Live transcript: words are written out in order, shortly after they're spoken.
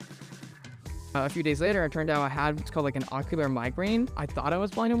A few days later, it turned out I had what's called like an ocular migraine. I thought I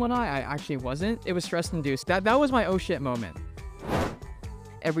was blind in one eye. I actually wasn't. It was stress-induced. That was my oh shit moment.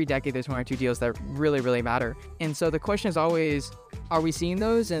 Every decade, there's one or two deals that really, really matter. And so the question is always, are we seeing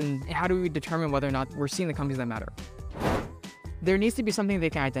those? And how do we determine whether or not we're seeing the companies that matter? There needs to be something they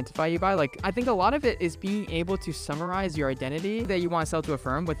can identify you by. Like, I think a lot of it is being able to summarize your identity that you want to sell to a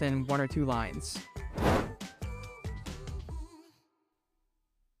firm within one or two lines.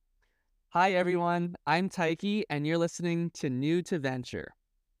 Hi, everyone. I'm Taiki, and you're listening to New to Venture.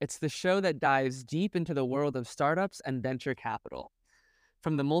 It's the show that dives deep into the world of startups and venture capital.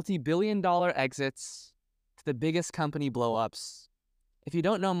 From the multi-billion-dollar exits to the biggest company blow-ups. If you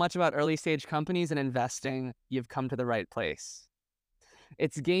don't know much about early-stage companies and investing, you've come to the right place.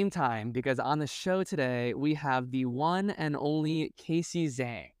 It's game time because on the show today, we have the one and only Kasey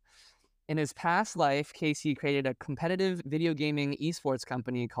Zhang. In his past life, Kasey created a competitive video gaming esports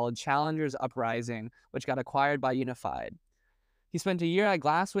company called Challengers Uprising, which got acquired by Unified. He spent a year at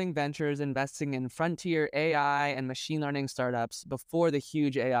Glasswing Ventures investing in frontier AI and machine learning startups before the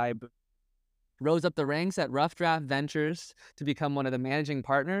huge AI boom. Rose up the ranks at Rough Draft Ventures to become one of the managing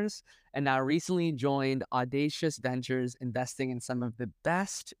partners, and now recently joined Audacious Ventures, investing in some of the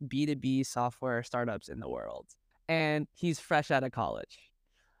best B2B software startups in the world. And he's fresh out of college.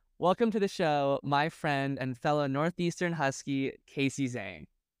 Welcome to the show, my friend and fellow Northeastern Husky, Kasey Zhang.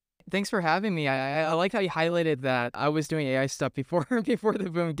 Thanks for having me. I like how you highlighted that I was doing AI stuff before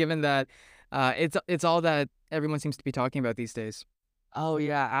the boom, given that it's all that everyone seems to be talking about these days. Oh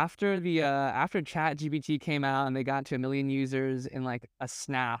yeah, after ChatGPT came out and they got to 1 million users in like a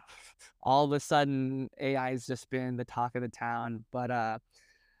snap, all of a sudden AI's just been the talk of the town. But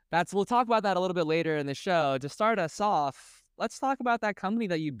we'll talk about that a little bit later in the show. To start us off, let's talk about that company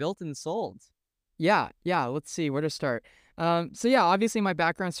that you built and sold. Yeah. Let's see where to start. So yeah, obviously my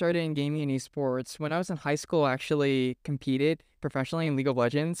background started in gaming and esports. When I was in high school, I actually competed professionally in League of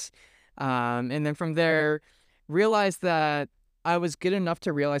Legends. And then from there, realized that I was good enough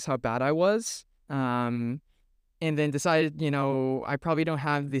to realize how bad I was. And then decided, I probably don't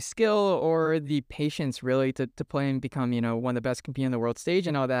have the skill or the patience really to play and become, one of the best competing on the world stage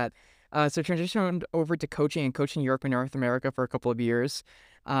and all that. So transitioned over to coaching Europe and North America for a couple of years.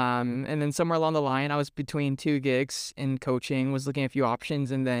 And then somewhere along the line, I was between two gigs in coaching, was looking at a few options.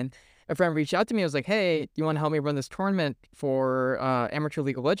 And then a friend reached out to me. I was like, hey, you want to help me run this tournament for amateur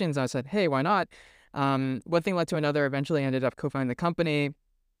League of Legends? And I said, hey, why not? One thing led to another. Eventually ended up co-founding the company.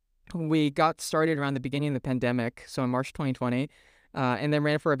 We got started around the beginning of the pandemic, so in March 2020, and then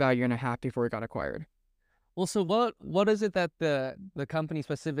ran for about a year and a half before it got acquired. Well, so what is it that the company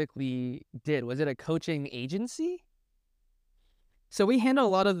specifically did? Was it a coaching agency? So we handle a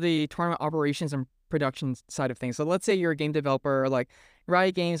lot of the tournament operations and production side of things. So let's say you're a game developer like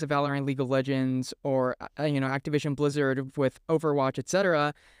Riot Games, Valorant, League of Legends, or Activision Blizzard with Overwatch,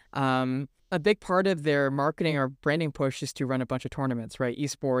 etc. A big part of their marketing or branding push is to run a bunch of tournaments, right?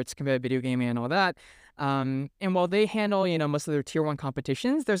 Esports, competitive video gaming, and all that. And while they handle, most of their tier 1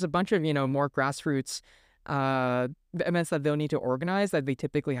 competitions, there's a bunch of, more grassroots events that they'll need to organize that they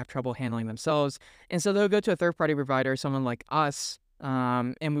typically have trouble handling themselves. And so they'll go to a third-party provider, someone like us,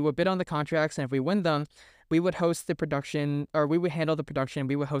 and we would bid on the contracts. And if we win them, we would host the production, or we would handle the production.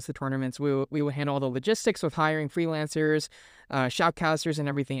 We would host the tournaments. We would handle all the logistics with hiring freelancers, shoutcasters, and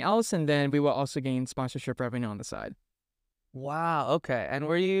everything else. And then we will also gain sponsorship revenue on the side. Wow. Okay. And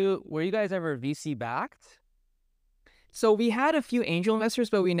were you guys ever VC backed? So we had a few angel investors,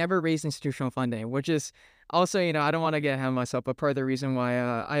 but we never raised institutional funding, which is also, I don't want to get ahead of myself, but part of the reason why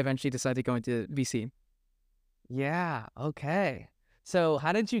I eventually decided to go into VC. Yeah. Okay. So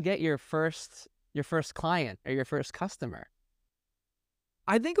how did you get your first client or your first customer?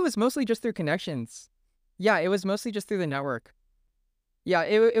 I think it was mostly just through connections. Yeah, it was mostly just through the network. Yeah,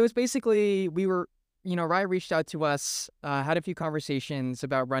 it was basically, we were, Riot reached out to us, had a few conversations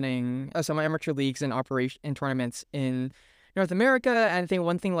about running some amateur leagues and tournaments in North America. And I think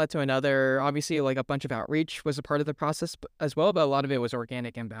one thing led to another. Obviously, like a bunch of outreach was a part of the process as well, but a lot of it was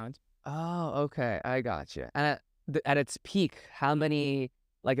organic inbound. Oh, okay. I got you. And at its peak, how many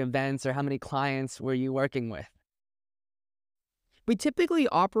events or how many clients were you working with? We typically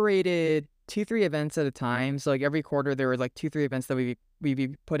operated 2-3 events at a time. So like every quarter there were like 2-3 events that we'd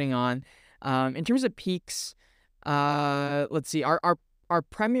be putting on. In terms of peaks, let's see, our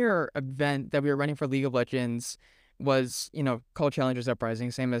premier event that we were running for League of Legends was, called Challengers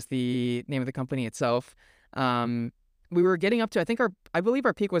Uprising, same as the name of the company itself. We were getting up to, I believe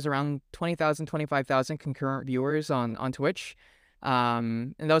our peak was around 20,000, 25,000 concurrent viewers on Twitch.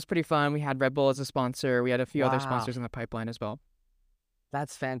 And that was pretty fun. We had Red Bull as a sponsor. We had a few other sponsors in the pipeline as well.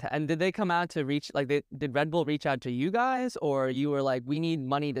 That's fantastic. And did they come out to reach, like, did Red Bull reach out to you guys, or you were like, we need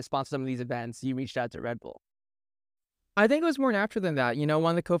money to sponsor some of these events? You reached out to Red Bull. I think it was more natural than that. One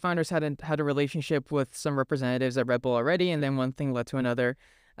of the co-founders had a relationship with some representatives at Red Bull already, and then one thing led to another.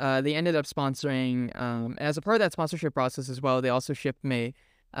 They ended up sponsoring, as a part of that sponsorship process as well. They also shipped me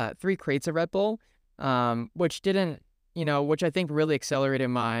 3 crates of Red Bull, which didn't, which I think really accelerated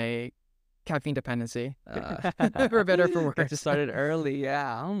my caffeine dependency, for better or for Got you worse. started early,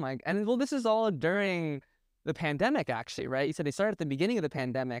 yeah. Oh my, and well, this is all during the pandemic, actually, right? You said they started at the beginning of the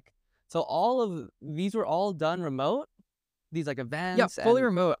pandemic. So all of these were all done remote, these like Yeah, events fully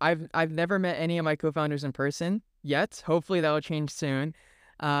and remote. I've never met any of my co-founders in person yet. Hopefully that will change soon.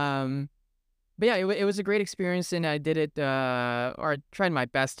 Um, but yeah, it was a great experience, and I did it, or I tried my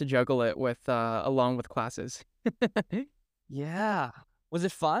best to juggle it with, along with classes. yeah. Was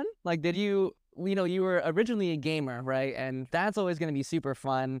it fun? Like, did you were originally a gamer, right? And that's always going to be super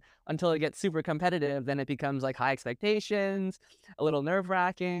fun until it gets super competitive. Then it becomes like high expectations, a little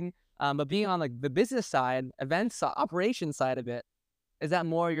nerve-wracking. But being on like the business side, events, operations side of it, is that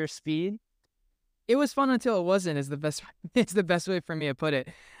more your speed? It was fun until it wasn't. Is the best. It's the best way for me to put it.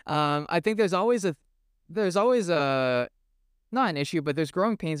 I think there's always a not an issue, but there's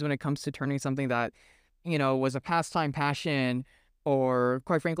growing pains when it comes to turning something that, was a pastime, passion, or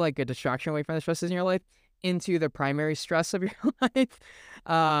quite frankly, like a distraction away from the stresses in your life into the primary stress of your life.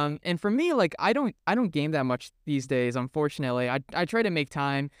 And for me, like I don't game that much these days, unfortunately. I try to make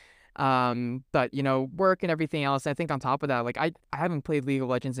time. But work and everything else. I think on top of that, like I haven't played League of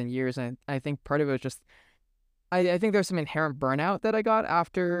Legends in years, and I think part of it was just I think there's some inherent burnout that I got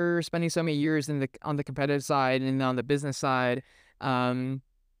after spending so many years on the competitive side and on the business side. Um,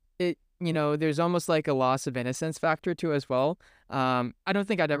 there's almost like a loss of innocence factor too as well. I don't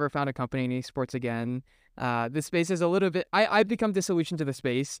think I'd ever found a company in esports again. The space is a little bit. I've become disillusioned to the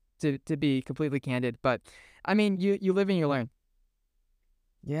space, to be completely candid. But I mean, you live and you learn.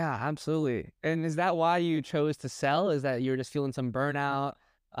 Yeah, absolutely. And is that why you chose to sell? Is that you're just feeling some burnout?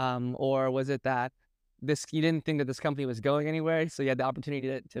 Or was it that this you didn't think that this company was going anywhere, so you had the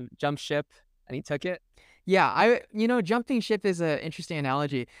opportunity to jump ship and you took it? Yeah, jumping ship is an interesting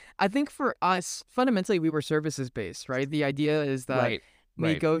analogy. I think for us, fundamentally, we were services based, right? The idea is that Right. we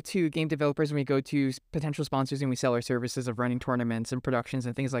Right. go to game developers and we go to potential sponsors and we sell our services of running tournaments and productions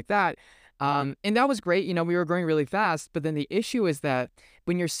and things like that. And that was great. We were growing really fast. But then the issue is that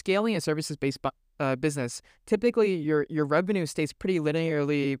when you're scaling a services based business, typically your revenue stays pretty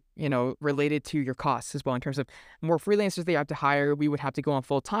linearly, related to your costs as well. In terms of more freelancers they have to hire, we would have to go on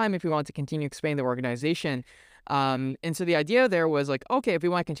full time if we wanted to continue expanding the organization. And so the idea there was like, okay, if we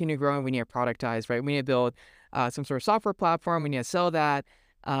want to continue growing, we need to productize, right? We need to build some sort of software platform. We need to sell that.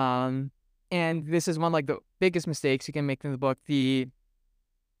 Um, and this is one like the biggest mistakes you can make in the book.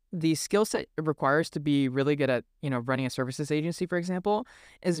 The skill set it requires to be really good at, running a services agency, for example,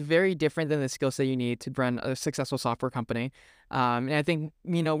 is very different than the skill set you need to run a successful software company. And I think,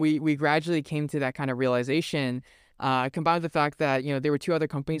 we gradually came to that kind of realization, combined with the fact that, there were 2 other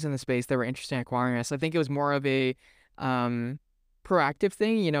companies in the space that were interested in acquiring us. I think it was more of a um, proactive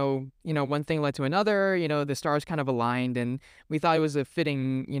thing. One thing led to another, the stars kind of aligned, and we thought it was a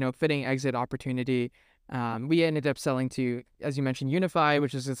fitting exit opportunity. We ended up selling to, as you mentioned, Unify,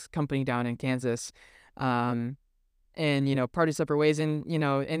 which is this company down in Kansas, and parted separate ways. And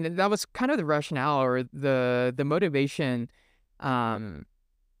that was kind of the rationale or the motivation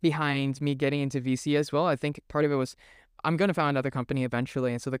behind me getting into VC as well. I think part of it was I'm going to found another company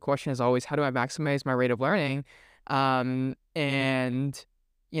eventually, and so the question is always how do I maximize my rate of learning? And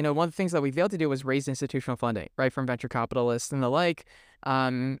one of the things that we failed to do was raise institutional funding, right, from venture capitalists and the like.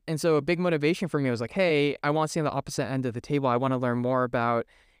 And so a big motivation for me was like, hey, I want to see on the opposite end of the table. I want to learn more about,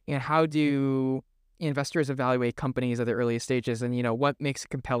 how do investors evaluate companies at the earliest stages, and what makes a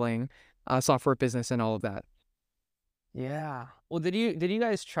compelling software business and all of that. Yeah. Well, did you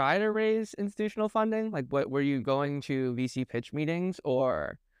guys try to raise institutional funding? Like, what were you going to VC pitch meetings,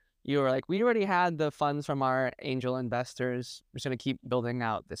 or you were like, we already had the funds from our angel investors. We're just gonna keep building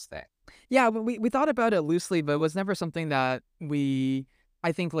out this thing. Yeah, but we thought about it loosely, but it was never something that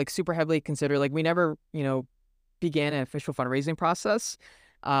I think, like super heavily considered. Like we never, began an official fundraising process.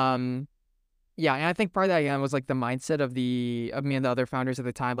 Um, yeah, and I think part of that again was like the mindset of me and the other founders at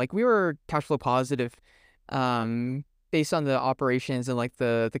the time. Like we were cash flow positive, um, based on the operations and like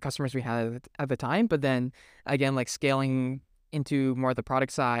the customers we had at the time. But then again, like scaling into more of the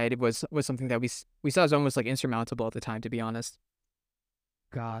product side was something that we saw as almost like insurmountable at the time, to be honest.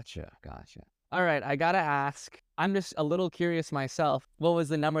 Gotcha. Gotcha. All right. I gotta ask. I'm just a little curious myself. What was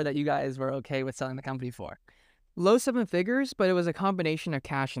the number that you guys were okay with selling the company for? low seven figures, but it was a combination of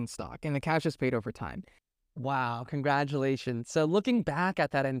cash and stock, and the cash is paid over time. Wow, congratulations. So looking back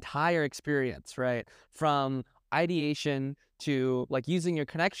at that entire experience, right, from ideation to like using your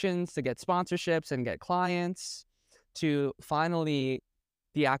connections to get sponsorships and get clients to finally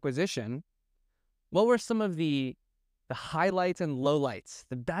the acquisition, what were some of the highlights and lowlights,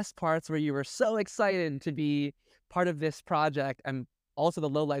 the best parts where you were so excited to be part of this project, and also the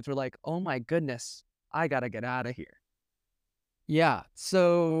lowlights were like, oh my goodness, I gotta get out of here? Yeah.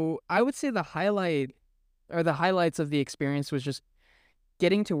 So I would say the highlights of the experience was just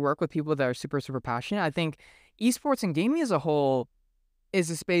getting to work with people that are super, super passionate. I think esports and gaming as a whole is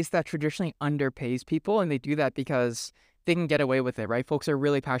a space that traditionally underpays people, and they do that because they can get away with it, right? Folks are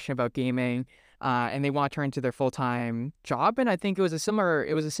really passionate about gaming, and they want to turn to their full time job. And I think it was a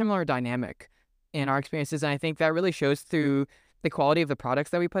similar dynamic in our experiences, and I think that really shows through the quality of the products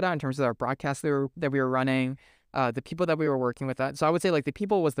that we put out in terms of our broadcasts that we were running, the people that we were working with. That so I would say like the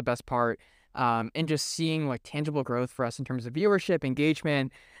people was the best part, and just seeing like tangible growth for us in terms of viewership,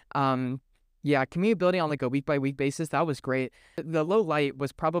 engagement. Yeah, community building on like a week by week basis, that was great. The low light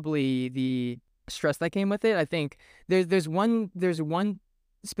was probably the stress that came with it. I think there's one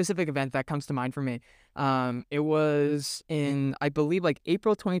specific event that comes to mind for me. It was in, I believe, like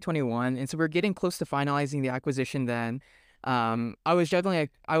April 2021, and so we're getting close to finalizing the acquisition. Then, I was juggling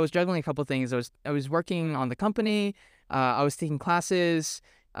a couple things. I was working on the company. I was taking classes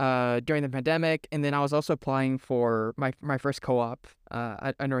during the pandemic, and then I was also applying for my first co-op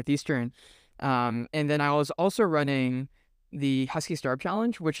at Northeastern. And then I was also running the Husky Startup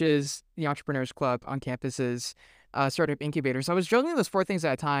Challenge, which is the entrepreneurs club on campus's startup incubator. So I was juggling those four things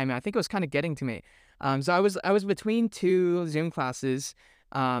at a time, and I think it was kind of getting to me. So I was between two Zoom classes.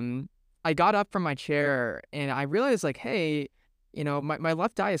 I got up from my chair and I realized like, hey, my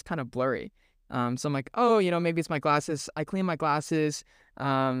left eye is kind of blurry. So I'm like, oh, maybe it's my glasses. I clean my glasses.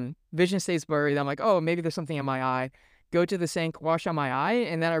 Vision stays blurry. Then I'm like, oh, maybe there's something in my eye. Go to the sink, wash out my eye,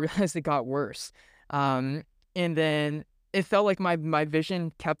 and then I realized it got worse. And then it felt like my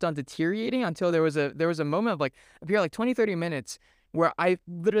vision kept on deteriorating until there was a moment of like appear like 20, 30 minutes where I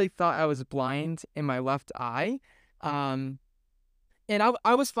literally thought I was blind in my left eye. Um, and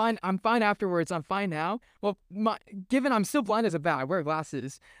I was fine. I'm fine afterwards. I'm fine now. Well, given I'm still blind as a bat, I wear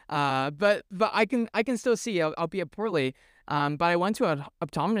glasses. But I can still see. I'll be poorly. But I went to an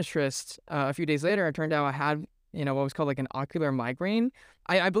optometrist a few days later. It turned out I had what was called like an ocular migraine.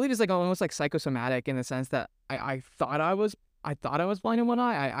 I believe it's like almost like psychosomatic in the sense that I thought I was blind in one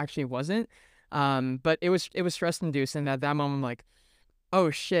eye. I actually wasn't. But it was stress induced, and at that moment, I'm like,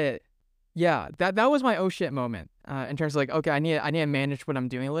 oh shit. Yeah, that was my oh shit moment. In terms of like, okay, I need to manage what I'm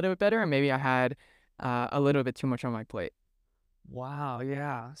doing a little bit better, and maybe I had a little bit too much on my plate. Wow,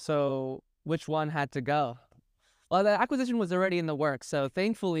 yeah. So which one had to go? Well, the acquisition was already in the works, so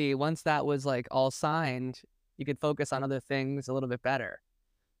thankfully, once that was like all signed, you could focus on other things a little bit better.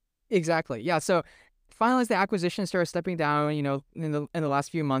 Exactly. Yeah. So finalized the acquisition, started stepping down, in the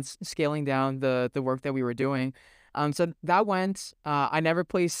last few months, scaling down the work that we were doing. So that went. I never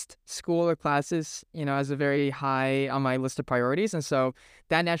placed school or classes, as a very high on my list of priorities, and so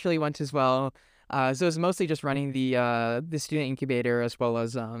that naturally went as well. So it was mostly just running the student incubator as well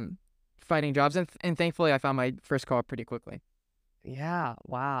as finding jobs, and thankfully I found my first co-op pretty quickly. Yeah,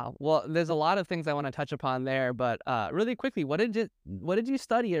 wow. Well, there's a lot of things I want to touch upon there, but really quickly, what did you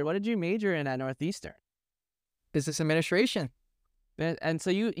study or what did you major in at Northeastern? Business administration. And so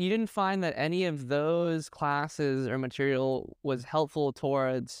you didn't find that any of those classes or material was helpful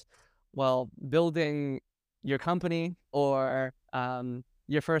towards, well, building your company or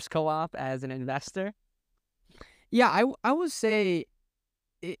your first co-op as an investor? Yeah, I would say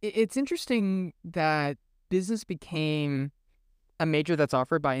it's interesting that business became a major that's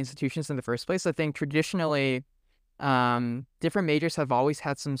offered by institutions in the first place. I think traditionally, different majors have always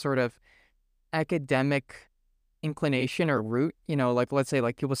had some sort of academic inclination or route. Like let's say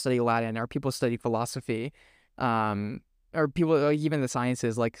like people study Latin or people study philosophy, or people even the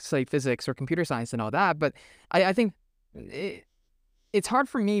sciences like study physics or computer science and all that. But I think it's hard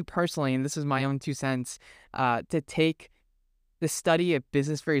for me personally, and this is my own 2 cents, to take the study of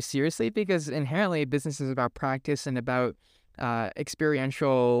business very seriously because inherently business is about practice and about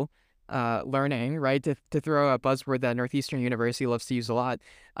experiential learning, right? To throw a buzzword that Northeastern University loves to use a lot,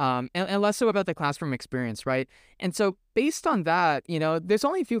 and less so about the classroom experience, right? And so based on that, there's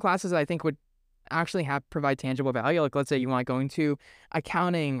only a few classes that I think would actually provide tangible value. Like let's say you want to go into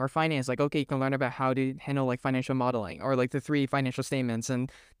accounting or finance, like okay, you can learn about how to handle like financial modeling or like the three financial statements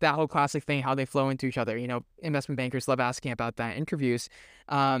and that whole classic thing, how they flow into each other. Investment bankers love asking about that in interviews.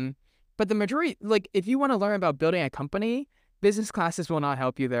 But the majority, like if you want to learn about building a company, business classes will not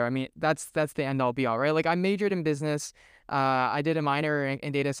help you there. I mean, that's the end all be all, right? Like I majored in business. I did a minor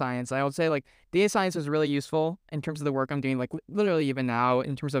in data science. I would say like data science was really useful in terms of the work I'm doing, like literally even now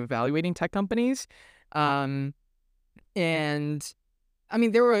in terms of evaluating tech companies. Um, and I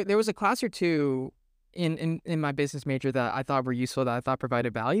mean, there was a class or two in my business major that I thought were useful, that I thought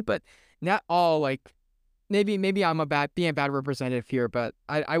provided value, but not all. Like maybe I'm being a bad representative here, but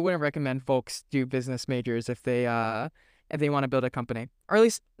I wouldn't recommend folks do business majors if they want to build a company, or at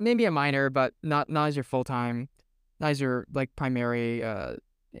least maybe a minor, but not as your full time, not as your like primary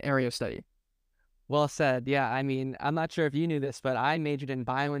area of study. Well said. Yeah, I mean, I'm not sure if you knew this, but I majored in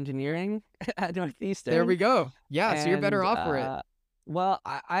bioengineering at There Northeastern. we go. Yeah, so you're better And off for it. well,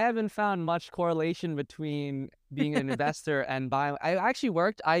 I haven't found much correlation between being an investor and bio. I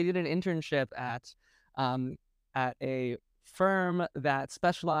did an internship um, at a firm that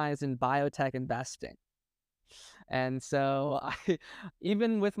specialized in biotech investing. And so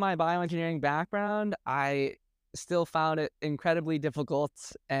even with my bioengineering background, I still found it incredibly difficult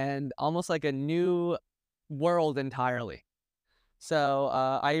and almost like a new world entirely. So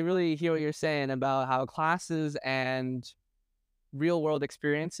I really hear what you're saying about how classes and real world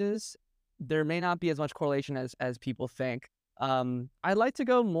experiences, there may not be as much correlation as people think. I'd like to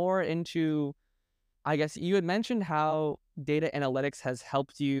go more into, I guess you had mentioned how data analytics has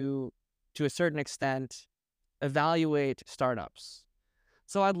helped you to a certain extent evaluate startups.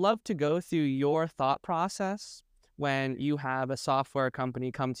 So I'd love to go through your thought process when you have a software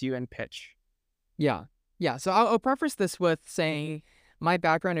company come to you and pitch. Yeah. Yeah. So I'll preface this with saying my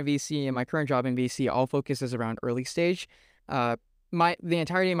background in VC and my current job in VC all focuses around early stage. Uh, the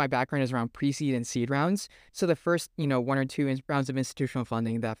entirety of my background is around pre-seed and seed rounds. So the first, one or two rounds of institutional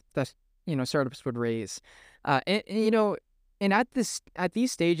funding that startups would raise. And at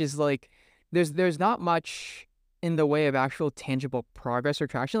these stages, like there's not much in the way of actual tangible progress or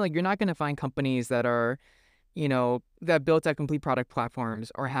traction. Like you're not going to find companies that are that built out complete product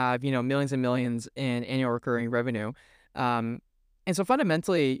platforms or have, millions and millions in annual recurring revenue. And so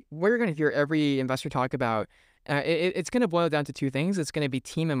fundamentally, what you're going to hear every investor talk about, it's going to boil down to two things. It's going to be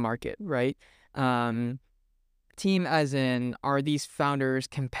team and market, right? Team as in, are these founders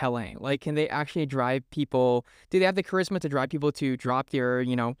compelling? Like, can they actually drive people? Do they have the charisma to drive people to drop their,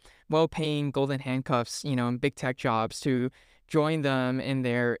 well-paying golden handcuffs, in big tech jobs to join them in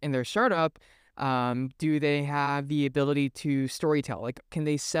their startup? Do they have the ability to storytell? Like, can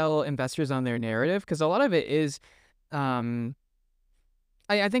they sell investors on their narrative? Because a lot of it is, I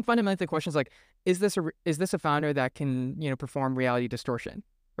think fundamentally the question is like, is this a founder that can, perform reality distortion,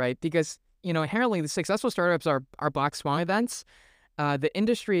 right? Because, inherently the successful startups are black swan events. The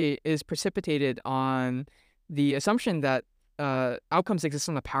industry is precipitated on the assumption that outcomes exist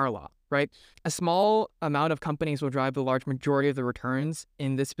on the power law, right? A small amount of companies will drive the large majority of the returns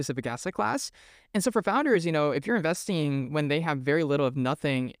in this specific asset class. And so for founders, if you're investing when they have very little of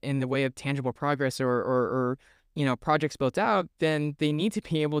nothing in the way of tangible progress or projects built out, then they need to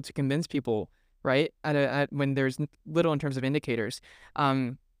be able to convince people, right? When there's little in terms of indicators.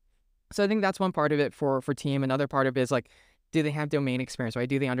 So I think that's one part of it for team. Another part of it is like, do they have domain experience, right?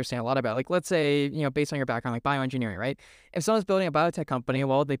 Do they understand a lot about it? Like, let's say, based on your background, like bioengineering, right? If someone's building a biotech company,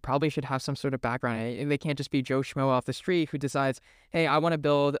 well, they probably should have some sort of background. They can't just be Joe Schmo off the street who decides, hey, I want to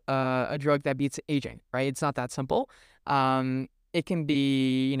build a drug that beats aging, right? It's not that simple. It can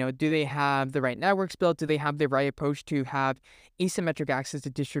be, do they have the right networks built? Do they have the right approach to have asymmetric access to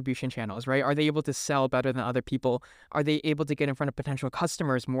distribution channels, right? Are they able to sell better than other people? Are they able to get in front of potential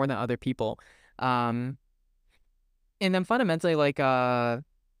customers more than other people? And then fundamentally, like,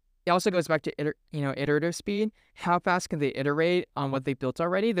 it also goes back to, iterative speed. How fast can they iterate on what they built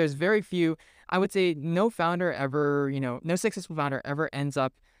already? There's very few, I would say no founder ever, no successful founder ever ends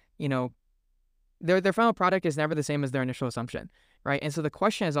up, their final product is never the same as their initial assumption, right? And so the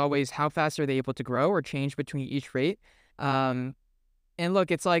question is always, how fast are they able to grow or change between each rate? And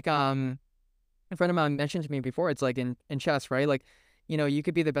look, it's like, a friend of mine mentioned to me before, it's like in chess, right? Like, you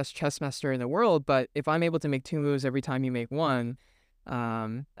could be the best chess master in the world, but if I'm able to make two moves every time you make one,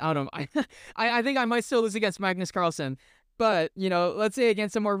 I don't know. I think I might still lose against Magnus Carlsen, but let's say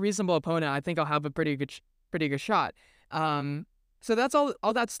against a more reasonable opponent, I think I'll have a pretty good shot. So that's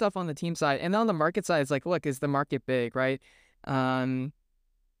all that stuff on the team side. And then on the market side, it's like, look, is the market big, right? You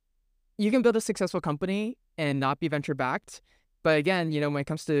can build a successful company and not be venture backed. But again, when it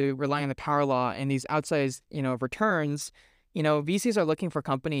comes to relying on the power law and these outsized, returns, VCs are looking for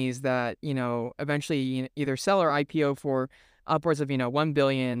companies that, eventually either sell or IPO for upwards of, 1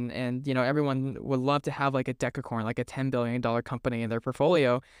 billion. And, everyone would love to have like a decacorn, like a $10 billion company in their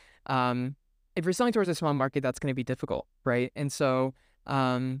portfolio. If you're selling towards a small market, that's going to be difficult, right? And so,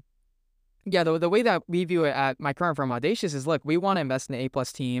 yeah, the way that we view it at my current firm, Audacious, is look, we want to invest in A+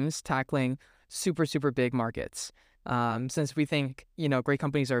 teams tackling super, super big markets. Since we think, great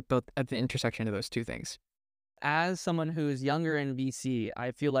companies are built at the intersection of those two things. As someone who's younger in VC,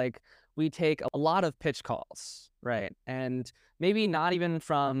 I feel like we take a lot of pitch calls, right? And maybe not even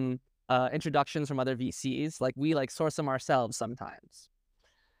from introductions from other VCs. Like we source them ourselves sometimes.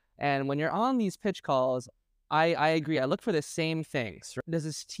 And when you're on these pitch calls, I agree. I look for the same things. Does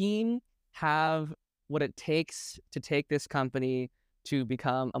this team have what it takes to take this company to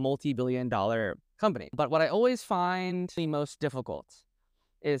become a multi-billion-dollar company? But what I always find the most difficult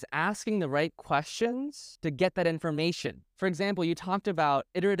is asking the right questions to get that information. For example, you talked about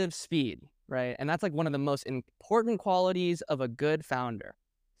iterative speed, right? And that's like one of the most important qualities of a good founder.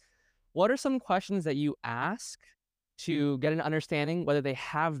 What are some questions that you ask to get an understanding whether they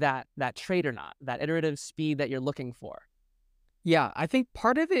have that trait or not, that iterative speed that you're looking for? Yeah, I think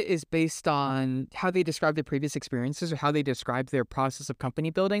part of it is based on how they describe their previous experiences or how they describe their process of company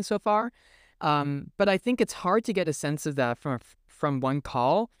building so far. But I think it's hard to get a sense of that from one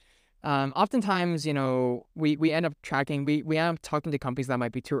call. Oftentimes, we end up tracking, we end up talking to companies that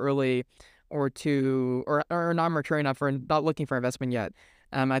might be too early or not mature enough or not looking for investment yet.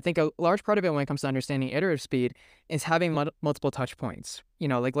 I think a large part of it when it comes to understanding iterative speed is having multiple touch points.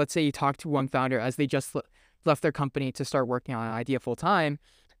 Like let's say you talk to one founder as they just left their company to start working on an idea full time,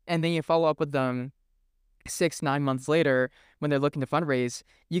 and then you follow up with them 6-9 months later when they're looking to fundraise.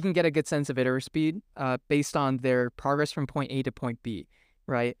 You can get a good sense of iterative speed based on their progress from point A to point B,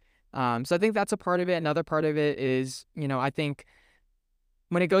 right? So I think that's a part of it. Another part of it is, I think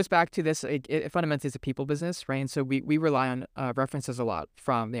when it goes back to this, it fundamentally is a people business, right? And so we rely on references a lot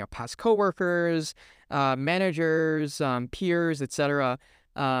from past coworkers, managers, peers, etc.,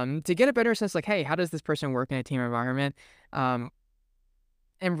 to get a better sense, like, hey, how does this person work in a team environment? And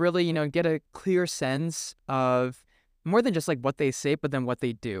really, get a clear sense of more than just like what they say, but then what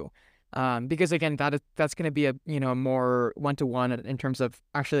they do. Because again, that's going to be a more one-to-one in terms of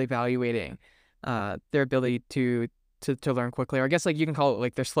actually evaluating their ability to learn quickly. Or I guess like you can call it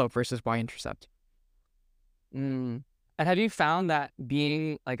like their slope versus y-intercept. And have you found that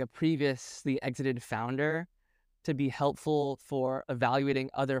being like a previously exited founder to be helpful for evaluating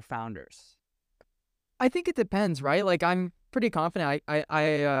other founders? I think it depends, right? Like I'm pretty confident.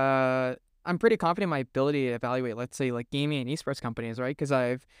 I'm pretty confident in my ability to evaluate, let's say, like gaming and esports companies, right? Because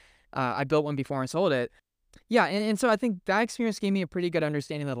I built one before and sold it. Yeah, and so I think that experience gave me a pretty good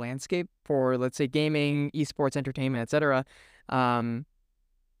understanding of the landscape for, let's say, gaming, esports, entertainment, etc. And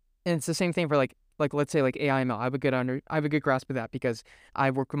it's the same thing for like let's say like AI ML. I have a good grasp of that because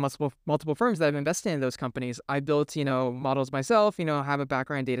I've worked with multiple firms that have invested in those companies. I built models myself. Have a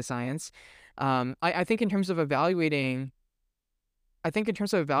background in data science. I think in terms of evaluating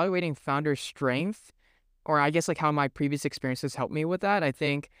founder strength, or I guess like how my previous experiences helped me with that. I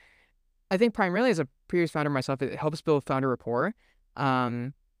think primarily as a previous founder myself, it helps build founder rapport.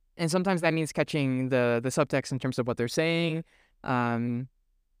 And sometimes that means catching the subtext in terms of what they're saying.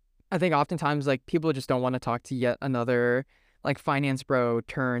 I think oftentimes like people just don't want to talk to yet another like finance bro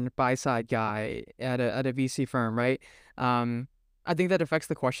turned buy side guy at a VC firm, right? I think that affects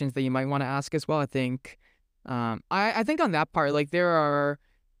the questions that you might want to ask as well. I think on that part, like there's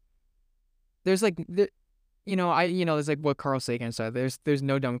like there's like what Carl Sagan said. There's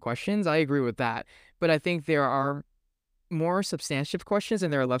no dumb questions. I agree with that, but I think there are more substantive questions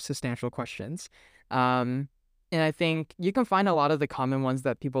and there are less substantial questions. And I think you can find a lot of the common ones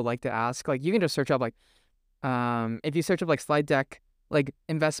that people like to ask. Like you can just search up like, if you search up like slide deck, like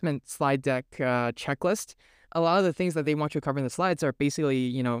investment slide deck checklist, a lot of the things that they want you to cover in the slides are basically,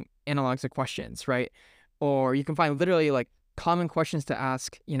 analogs of questions, right? Or you can find literally like common questions to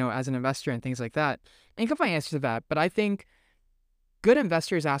ask, as an investor and things like that. And you can find answers to that. But I think good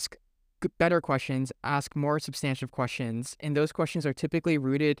investors ask better questions, ask more substantive questions. And those questions are typically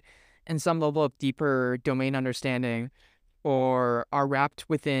rooted in some level of deeper domain understanding, or are wrapped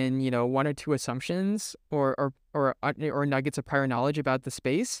within, one or two assumptions or nuggets of prior knowledge about the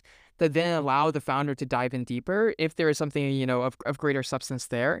space that then allow the founder to dive in deeper if there is something, of greater substance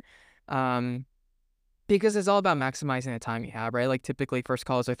there. Because it's all about maximizing the time you have, right? Like typically first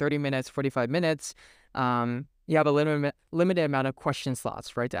calls are 30 minutes, 45 minutes. You have a limited amount of question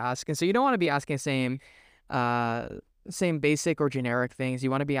slots, right, to ask. And so you don't want to be asking same basic or generic things. You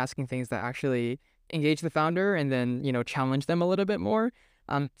want to be asking things that actually engage the founder and then, challenge them a little bit more.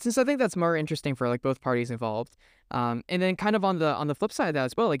 Since I think that's more interesting for like both parties involved. And then kind of on the flip side of that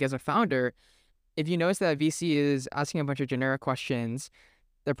as well, like as a founder, if you notice that VC is asking a bunch of generic questions,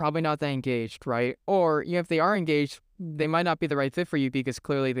 they're probably not that engaged, right? Or if they are engaged, they might not be the right fit for you because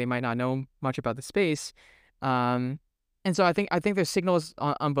clearly they might not know much about the space. Um, and so I think there's signals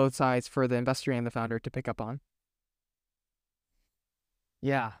on both sides for the investor and the founder to pick up on.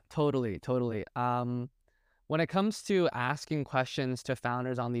 Yeah, totally, totally. When it comes to asking questions to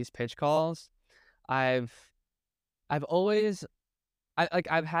founders on these pitch calls, I've I've always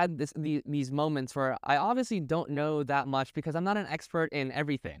I've had these moments where I obviously don't know that much because I'm not an expert in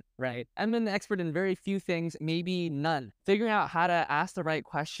everything, right? I'm an expert in very few things, maybe none. Figuring out how to ask the right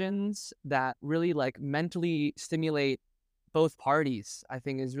questions that really like mentally stimulate both parties, I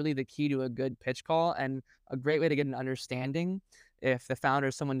think is really the key to a good pitch call and a great way to get an understanding if the founder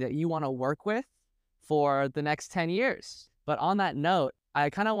is someone that you want to work with for the next 10 years. But on that note, I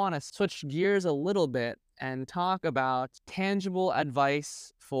kind of want to switch gears a little bit and talk about tangible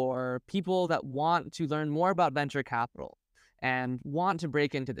advice for people that want to learn more about venture capital and want to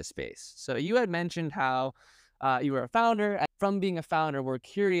break into the space. So you had mentioned how you were a founder, and from being a founder, were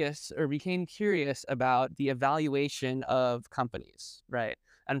curious or became curious about the evaluation of companies, right?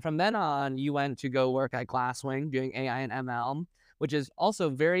 And from then on, you went to go work at Glasswing doing AI and ML, which is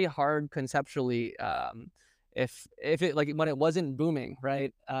also very hard conceptually. If it like when it wasn't booming,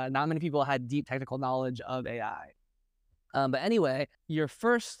 right? Not many people had deep technical knowledge of AI. But anyway, your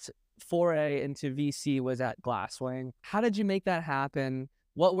first foray into VC was at Glasswing. How did you make that happen?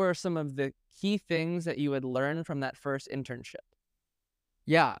 What were some of the key things that you had learned from that first internship?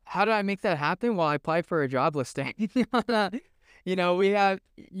 Yeah, how did I make that happen? Well, I applied for a job listing. We have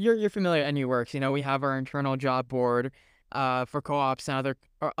you're familiar at NUWorks. We have our internal job board for co-ops and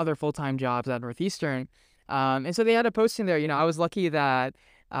other full-time jobs at Northeastern. And so they had a posting there. I was lucky that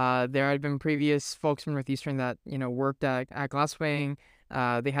there had been previous folks from Northeastern that worked at Glasswing.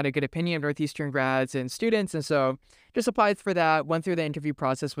 They had a good opinion of Northeastern grads and students, and so just applied for that. Went through the interview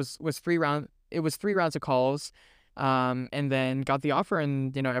process. Was 3 round. It was 3 rounds of calls. And then got the offer,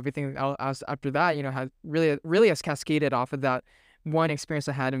 and everything else after that had really has cascaded off of that one experience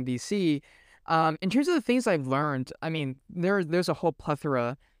I had in VC. In terms of the things I've learned, I mean, there's a whole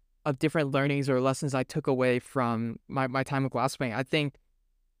plethora of different learnings or lessons I took away from my time at Glasswing. I think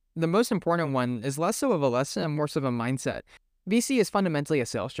the most important one is less so of a lesson and more so of a mindset. VC is fundamentally a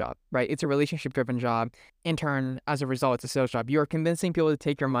sales job, right? It's a relationship-driven job. In turn, as a result, it's a sales job. You're convincing people to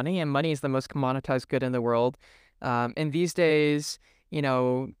take your money, and money is the most commoditized good in the world. And these days,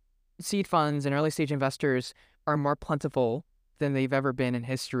 seed funds and early stage investors are more plentiful than they've ever been in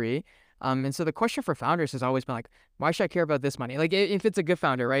history. And so the question for founders has always been like, why should I care about this money? Like, if it's a good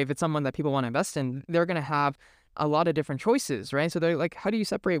founder, right? If it's someone that people want to invest in, they're going to have a lot of different choices, right? So they're like, how do you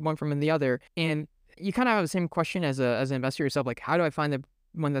separate one from the other? And you kind of have the same question as an investor yourself, like, how do I find the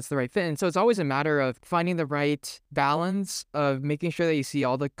one that's the right fit? And so it's always a matter of finding the right balance of making sure that you see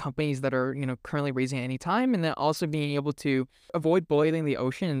all the companies that are, currently raising at any time, and then also being able to avoid boiling the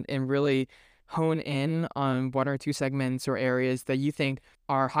ocean and really hone in on one or two segments or areas that you think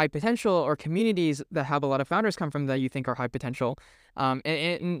are high potential, or communities that have a lot of founders come from that you think are high potential.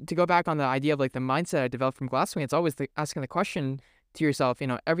 And to go back on the idea of like the mindset I developed from Glasswing, it's always asking the question to yourself,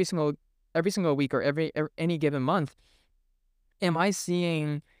 every single week or any given month, am I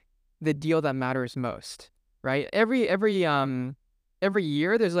seeing the deal that matters most, right? Every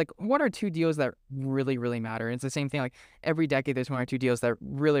year there's like one or two deals that really, really matter. And it's the same thing, like every decade there's one or two deals that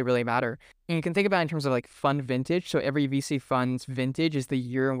really, really matter. And you can think about it in terms of like fund vintage. So every VC fund's vintage is the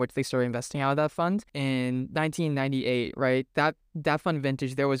year in which they started investing out of that fund. In 1998, right? That fund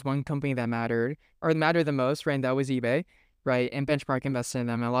vintage, there was one company that mattered the most, right? And that was eBay, right? And Benchmark invested in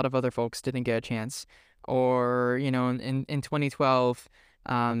them, and a lot of other folks didn't get a chance. Or, in 2012,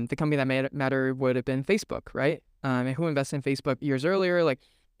 the company that mattered would have been Facebook, right? And who invested in Facebook years earlier, like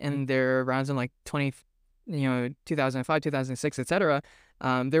in their rounds in like 2005, 2006, etc.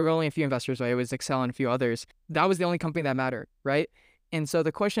 There were only a few investors, right? It was Excel and a few others. That was the only company that mattered, right? And so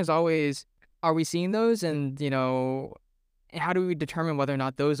the question is always, are we seeing those? And, how do we determine whether or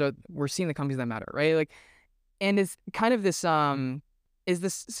not we're seeing the companies that matter, right? Like, and it's kind of this, is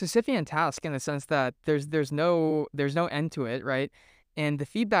this Sisyphean task in the sense that there's no end to it, right? And the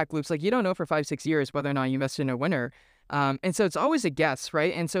feedback loops, like, you don't know for 5-6 years whether or not you invested in a winner. And so it's always a guess,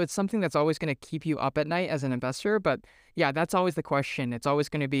 right? And so it's something that's always going to keep you up at night as an investor. But yeah, that's always the question. It's always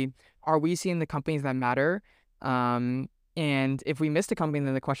going to be, are we seeing the companies that matter? And if we missed a company,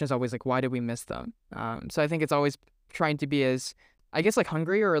 then the question is always like, why did we miss them? So I think it's always trying to be as, I guess, like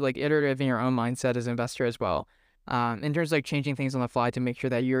hungry or like iterative in your own mindset as an investor as well. In terms of like changing things on the fly to make sure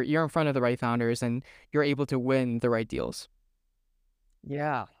that you're in front of the right founders and you're able to win the right deals.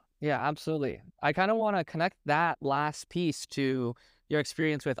 Yeah, yeah, absolutely. I kind of want to connect that last piece to your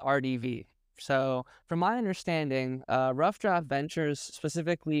experience with RDV. So, from my understanding, Rough Draft Ventures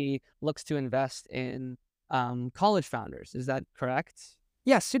specifically looks to invest in college founders. Is that correct?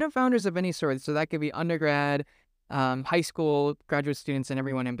 Yeah, student founders of any sort. So that could be undergrad, high school, graduate students, and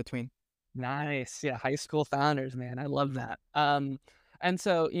everyone in between. Nice. Yeah, high school founders, man. I love that. And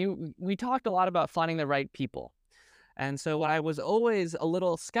so we talked a lot about finding the right people. And so what I was always a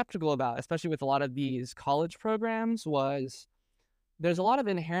little skeptical about, especially with a lot of these college programs, was there's a lot of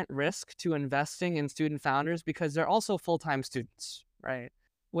inherent risk to investing in student founders because they're also full-time students, right?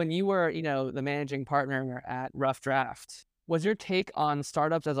 When you were, the managing partner at Rough Draft, was your take on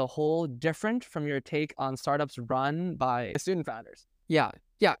startups as a whole different from your take on startups run by student founders? Yeah.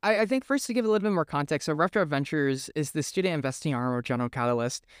 Yeah. I think first to give a little bit more context, so Rough Draft Ventures is the student investing arm of General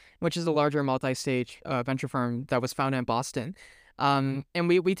Catalyst, which is a larger multi-stage venture firm that was founded in Boston. And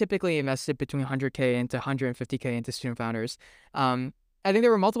we typically invested between 100K into 150K into student founders. I think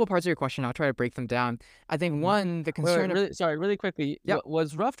there were multiple parts of your question. I'll try to break them down. I think one, the Wait, concern of, really quickly. yeah,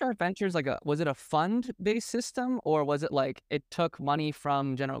 Was Rough Draft Ventures was it a fund-based system, or was it like it took money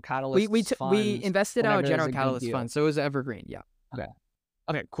from General Catalyst's we funds invested out whenever of there's General a good Catalyst deal? fund, so it was evergreen. Yeah. Okay.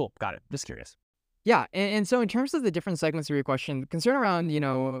 Okay, cool. Got it. Just curious. Yeah, and so in terms of the different segments of your question, concern around,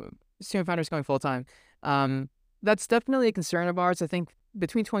 student founders going full-time, that's definitely a concern of ours. I think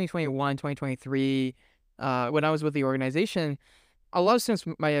between 2021, 2023, when I was with the organization, a lot of students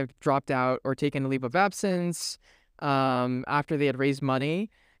might have dropped out or taken a leave of absence after they had raised money.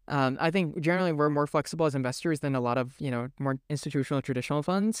 I think generally we're more flexible as investors than a lot of, more institutional traditional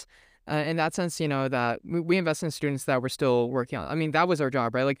funds. In that sense, that we invest in students that we're still working on. I mean, that was our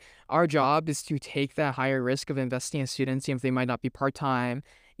job, right? Like, our job is to take that higher risk of investing in students, even if they might not be part-time,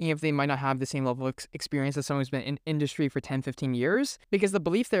 even if they might not have the same level of experience as someone who's been in industry for 10, 15 years. Because the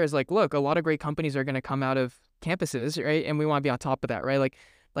belief there is like, look, a lot of great companies are going to come out of campuses, right? And we want to be on top of that, right?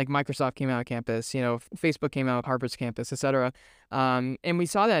 Like Microsoft came out of campus, Facebook came out of Harvard's campus, et cetera. And we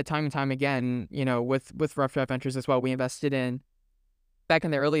saw that time and time again, with Rough Draft Ventures as well. We invested in, back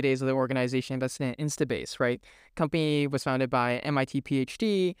in the early days of the organization, invested in Instabase, right? Company was founded by MIT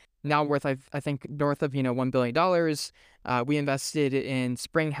PhD, now worth, I think, north of, $1 billion. We invested in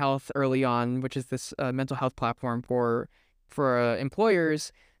Spring Health early on, which is this mental health platform for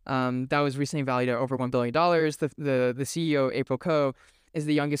employers. That was recently valued at over $1 billion. The CEO, April Ko, is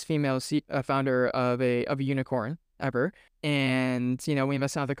the youngest female founder of a unicorn ever. And, we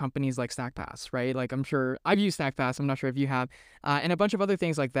invest in other companies like SnackPass, right? Like, I'm sure I've used SnackPass. I'm not sure if you have, and a bunch of other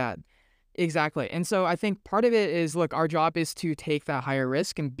things like that. Exactly. And so I think part of it is, look, our job is to take that higher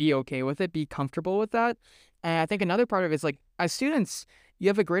risk and be okay with it, be comfortable with that. And I think another part of it is, like, as students, you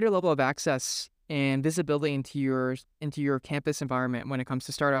have a greater level of access and visibility into your campus environment when it comes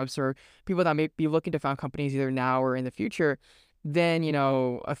to startups or people that may be looking to found companies either now or in the future than,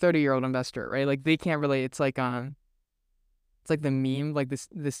 a 30-year-old investor, right? Like, they can't really, it's like the meme, like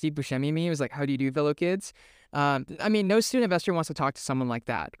the Steve Buscemi meme is like, how do you do, fellow kids? I mean, no student investor wants to talk to someone like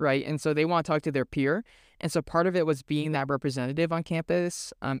that, right? And so they want to talk to their peer. And so part of it was being that representative on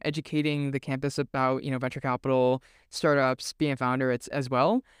campus, educating the campus about, venture capital, startups, being a founder as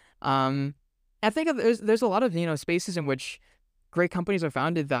well. I think there's a lot of, spaces in which great companies are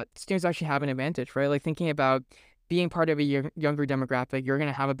founded that students actually have an advantage, right? Like, thinking about being part of a younger demographic, you're going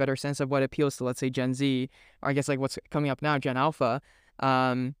to have a better sense of what appeals to, let's say, Gen Z, or I guess like what's coming up now, Gen Alpha.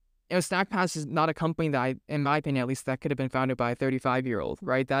 SnackPass is not a company that, in my opinion, at least, that could have been founded by a 35-year-old,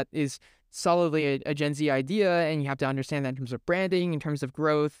 right? That is solidly a Gen Z idea, and you have to understand that in terms of branding, in terms of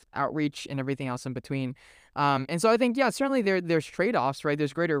growth, outreach, and everything else in between. And so I think, yeah, certainly there's trade-offs, right?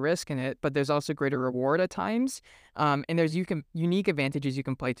 There's greater risk in it, but there's also greater reward at times. And there's unique advantages you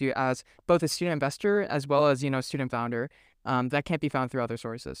can play to as both a student investor as well as, student founder, that can't be found through other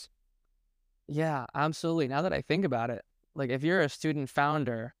sources. Yeah, absolutely. Now that I think about it, like, if you're a student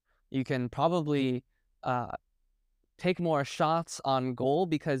founder, you can probably take more shots on goal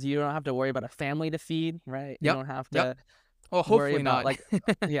because you don't have to worry about a family to feed, right? You Yep. don't have Yep. to Well, worry hopefully about, not.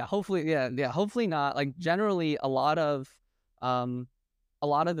 like, hopefully not. Like, generally, a lot of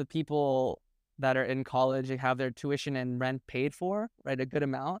the people that are in college, they have their tuition and rent paid for, right? A good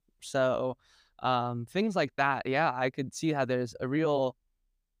amount. So things like that, yeah, I could see how there's a real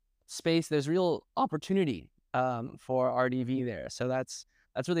space, there's real opportunity for RDV there. So that's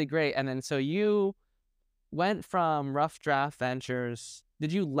really great. And then so you went from Rough Draft Ventures.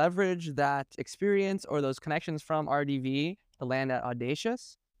 Did you leverage that experience or those connections from RDV to land at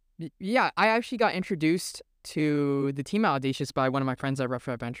Audacious? Yeah, I actually got introduced to the team at Audacious by one of my friends at Rough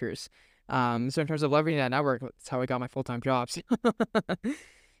Draft Ventures. So in terms of leveraging that network, that's how I got my full-time jobs.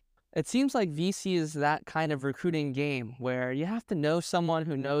 It seems like VC is that kind of recruiting game where you have to know someone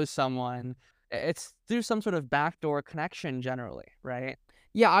who knows someone. It's through some sort of backdoor connection generally, right?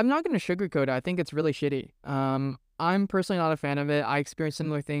 Yeah, I'm not going to sugarcoat it. I think it's really shitty. I'm personally not a fan of it. I experienced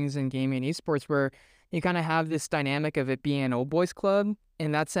similar things in gaming and esports where you kind of have this dynamic of it being an old boys club.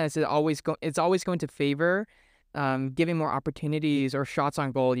 In that sense, it's always going to favor giving more opportunities or shots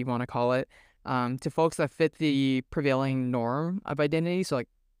on goal, you want to call it, to folks that fit the prevailing norm of identity. So like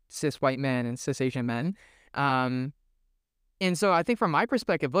cis white men and cis Asian men. Um, and so I think from my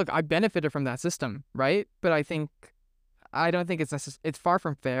perspective, look, I benefited from that system, right? But I don't think it's far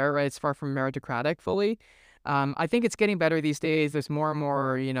from fair, right? It's far from meritocratic fully. I think it's getting better these days. There's more and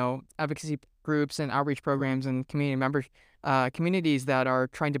more, advocacy groups and outreach programs and communities that are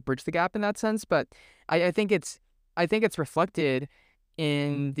trying to bridge the gap in that sense. But I think it's reflected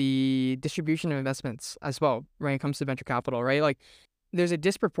in the distribution of investments as well when it comes to venture capital, right? Like there's a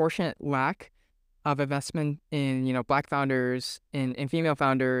disproportionate lack of investment in, Black founders, in female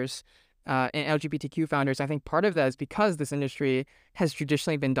founders, and LGBTQ founders. I think part of that is because this industry has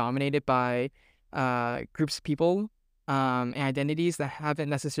traditionally been dominated by groups of people and identities that haven't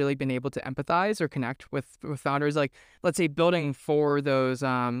necessarily been able to empathize or connect with founders. Like, let's say building for those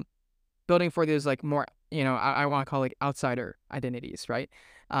like more, I want to call like outsider identities, right?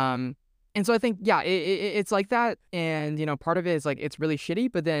 And so I think, yeah, it's like that. And, part of it is like, it's really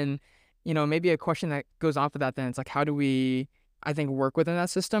shitty, but then, maybe a question that goes off of that, then it's like, how do we, I think, work within that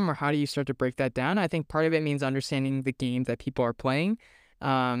system, or how do you start to break that down? I think part of it means understanding the game that people are playing.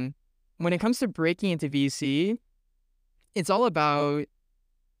 When it comes to breaking into VC, it's all about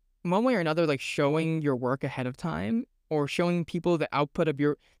one way or another, like showing your work ahead of time or showing people the output of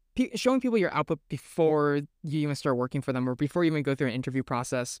showing people your output before you even start working for them or before you even go through an interview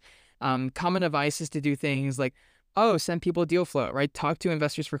process. Common advice is to do things like, send people deal flow, right? Talk to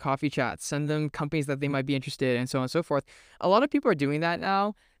investors for coffee chats, send them companies that they might be interested in, and so on and so forth. A lot of people are doing that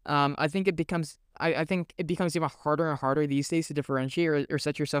now. I think it becomes even harder and harder these days to differentiate or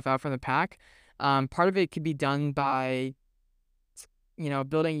set yourself out from the pack. Part of it could be done by,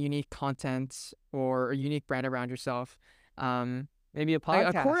 building unique content or a unique brand around yourself. Maybe a A core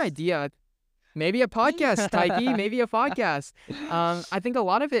podcast. idea, maybe a podcast, Taiki, maybe a podcast. I think a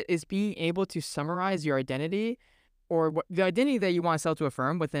lot of it is being able to summarize your identity or the identity that you want to sell to a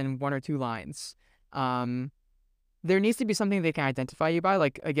firm within one or two lines. There needs to be something they can identify you by.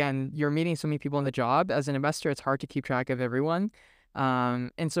 Like, again, you're meeting so many people in the job. As an investor, it's hard to keep track of everyone.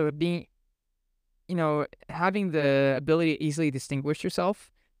 And so having the ability to easily distinguish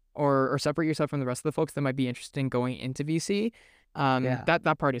yourself or separate yourself from the rest of the folks that might be interested in going into VC, Yeah.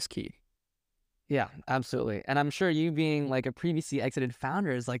 that part is key. Yeah, absolutely. And I'm sure you being like a previously exited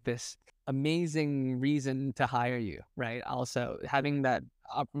founder is like this amazing reason to hire you, right? Also, having that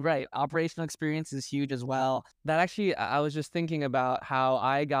operational experience is huge as well. That actually, I was just thinking about how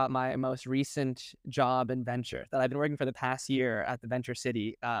I got my most recent job in venture that I've been working for the past year at the Venture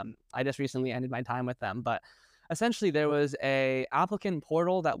City. I just recently ended my time with them, but essentially there was a applicant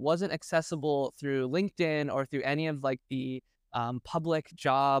portal that wasn't accessible through LinkedIn or through any of like the public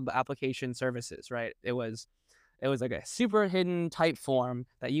job application services, right? It was like a super hidden type form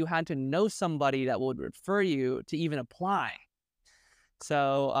that you had to know somebody that would refer you to even apply.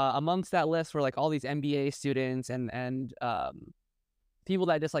 So amongst that list were like all these MBA students and people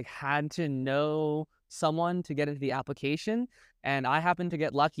that just like had to know someone to get into the application. And I happened to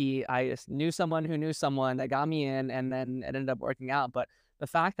get lucky. I just knew someone who knew someone that got me in, and then it ended up working out. But the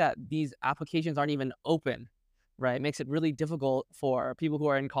fact that these applications aren't even open, right, makes it really difficult for people who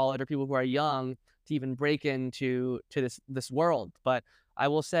are in college or people who are young to even break into this world. But I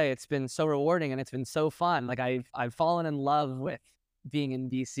will say it's been so rewarding and it's been so fun. Like I've fallen in love with being in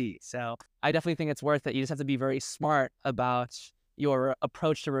VC. So I definitely think it's worth it. You just have to be very smart about your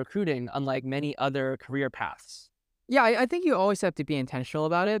approach to recruiting, unlike many other career paths. Yeah, I think you always have to be intentional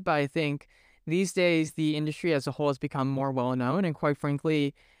about it, but I think these days the industry as a whole has become more well known, and quite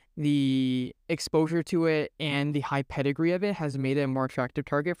frankly, the exposure to it and the high pedigree of it has made it a more attractive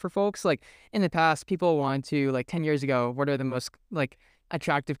target for folks. Like in the past, people wanted to, like 10 years ago, what are the most like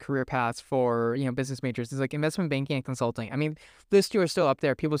attractive career paths for, business majors? It's like investment banking and consulting. I mean, those two are still up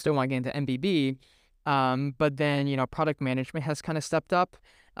there. People still want to get into MBB. But then, product management has kind of stepped up.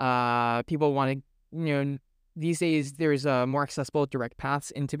 People want to, these days there's more accessible direct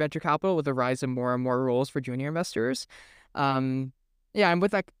paths into venture capital with the rise of more and more roles for junior investors. Yeah, and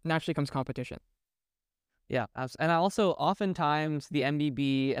with that naturally comes competition. Yeah, and I also oftentimes the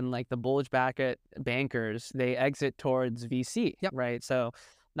MBB and like the bulge bracket bankers, they exit towards VC, Yep. right? So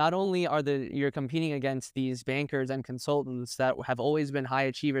not only you're competing against these bankers and consultants that have always been high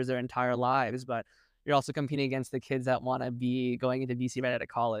achievers their entire lives, but you're also competing against the kids that want to be going into VC right out of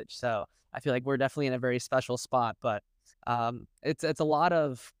college. So I feel like we're definitely in a very special spot, but it's a lot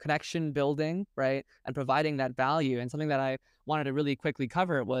of connection building, right? And providing that value. And something that I wanted to really quickly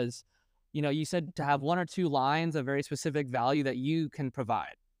cover was, you said to have 1 or 2 lines of very specific value that you can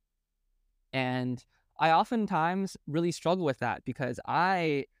provide. And I oftentimes really struggle with that because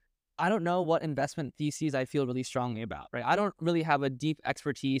I don't know what investment theses I feel really strongly about, right? I don't really have a deep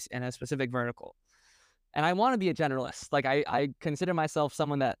expertise in a specific vertical. And I want to be a generalist. Like I consider myself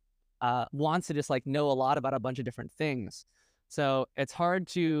someone that wants to just like know a lot about a bunch of different things. So it's hard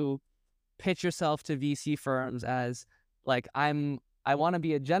to pitch yourself to VC firms as like I want to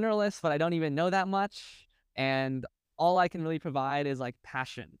be a generalist, but I don't even know that much. And all I can really provide is like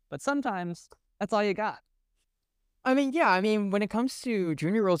passion. But sometimes that's all you got. I mean, yeah, I mean, when it comes to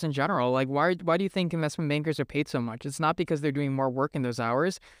junior roles in general, like why do you think investment bankers are paid so much? It's not because they're doing more work in those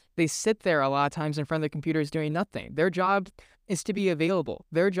hours. They sit there a lot of times in front of the computers doing nothing. Their job is to be available.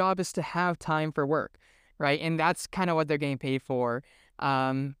 Their job is to have time for work, right? And that's kind of what they're getting paid for.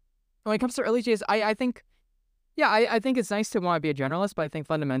 When it comes to early stage, I think, yeah, I think it's nice to want to be a generalist, but I think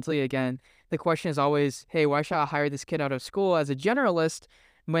fundamentally, again, the question is always, hey, why should I hire this kid out of school as a generalist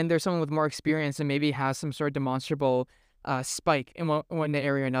when there's someone with more experience and maybe has some sort of demonstrable spike in one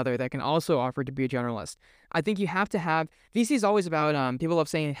area or another that can also offer to be a generalist. I think you have to have, VC is always about, people love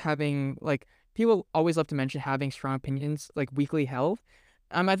saying having, like, people always love to mention having strong opinions, like weekly held.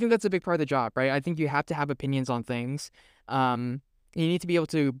 I think that's a big part of the job, right? I think you have to have opinions on things. You need to be able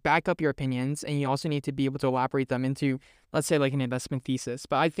to back up your opinions, and you also need to be able to elaborate them into, let's say, like an investment thesis.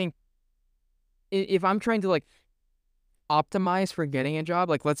 But I think if I'm trying to like optimize for getting a job,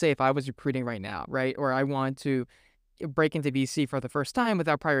 like let's say if I was recruiting right now, right, or I want to break into VC for the first time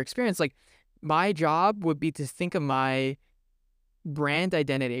without prior experience, like my job would be to think of my brand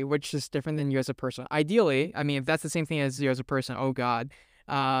identity, which is different than you as a person. Ideally, I mean, if that's the same thing as you as a person, oh God,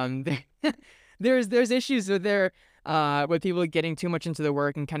 there's issues with people getting too much into the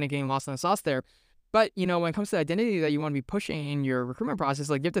work and kind of getting lost in the sauce there. But, when it comes to the identity that you want to be pushing in your recruitment process,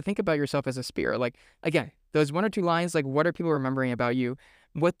 like you have to think about yourself as a spear. Like, again, those 1 or 2 lines, like what are people remembering about you?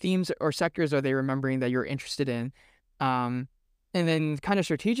 What themes or sectors are they remembering that you're interested in? And then kind of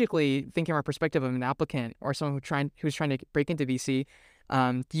strategically thinking from a perspective of an applicant or someone who's trying to break into VC,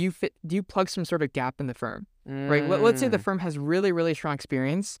 do you plug some sort of gap in the firm, right? Let's say the firm has really, really strong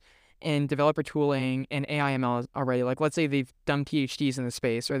experience in developer tooling and AI ML already. Like, let's say they've done PhDs in the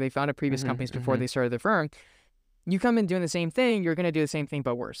space or they founded previous companies before they started the firm. You come in doing the same thing, you're going to do the same thing,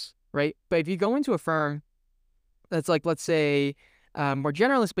 but worse, right? But if you go into a firm that's like, let's say, more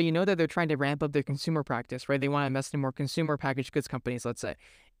generalist, but you know that they're trying to ramp up their consumer practice, right? They want to invest in more consumer packaged goods companies, let's say,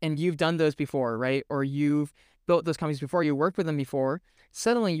 and you've done those before, right? Or you've built those companies before, you worked with them before.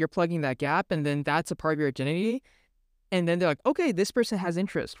 Suddenly you're plugging that gap, and then that's a part of your identity. And then they're like, okay, this person has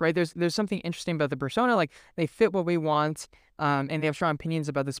interest, right? There's something interesting about the persona. Like they fit what we want, and they have strong opinions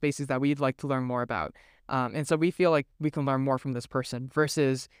about the spaces that we'd like to learn more about. And so we feel like we can learn more from this person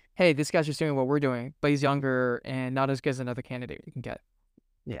versus, hey, this guy's just doing what we're doing, but he's younger and not as good as another candidate you can get.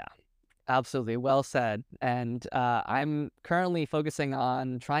 Yeah, absolutely. Well said. And I'm currently focusing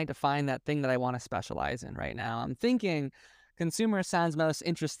on trying to find that thing that I want to specialize in right now. I'm thinking consumer sounds most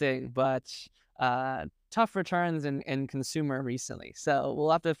interesting, but tough returns in consumer recently. So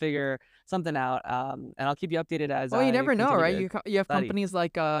we'll have to figure something out. And I'll keep you updated as Well, you I never know, right? continue to You have study. companies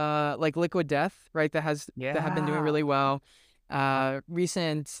like Liquid Death, right? That have been doing Yeah. really well.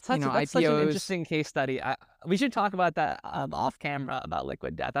 Recent, That's such an IPOs. interesting case study. We should talk about that off camera about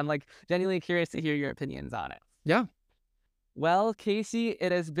Liquid Death. I'm like genuinely curious to hear your opinions on it. Yeah. Well, Kasey,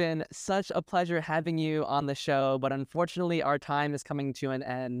 it has been such a pleasure having you on the show, but unfortunately our time is coming to an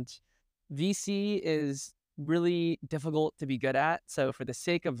end. VC is really difficult to be good at. So for the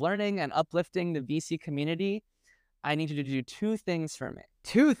sake of learning and uplifting the VC community, I need you to do 2 things for me.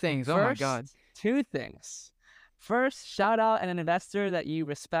 2 things. Oh my God. 2 things. First, shout out an investor that you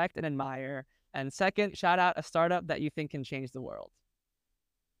respect and admire. And second, shout out a startup that you think can change the world.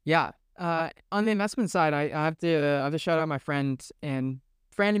 Yeah. On the investment side, I have to shout out my friend and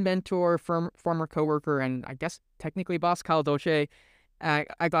mentor, former coworker, and I guess technically boss, Kyle Dolce at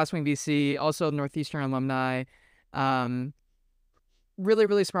Glasswing VC, also Northeastern alumni. Really,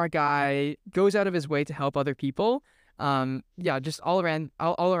 really smart guy, goes out of his way to help other people. Yeah, just all around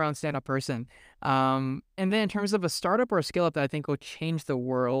stand-up person. And then in terms of a startup or a scale-up that I think will change the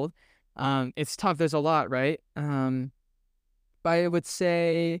world, it's tough. There's a lot, right? But I would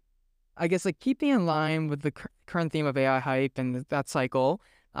say, I guess, like keeping in line with the current theme of AI hype and that cycle,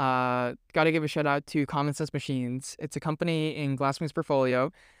 Got to give a shout out to Common Sense Machines. It's a company in Glasswing's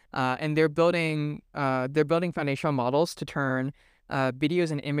portfolio, and they're building foundational models to turn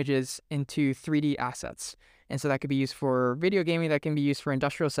videos and images into 3D assets. And so that could be used for video gaming, that can be used for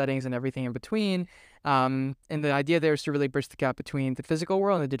industrial settings and everything in between. And the idea there is to really bridge the gap between the physical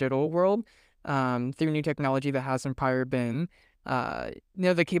world and the digital world through new technology that hasn't prior been,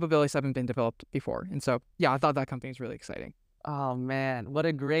 the capabilities haven't been developed before. And so, yeah, I thought that company was really exciting. Oh man, what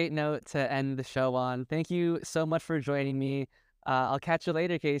a great note to end the show on. Thank you so much for joining me. I'll catch you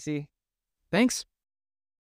later, Casey. Thanks.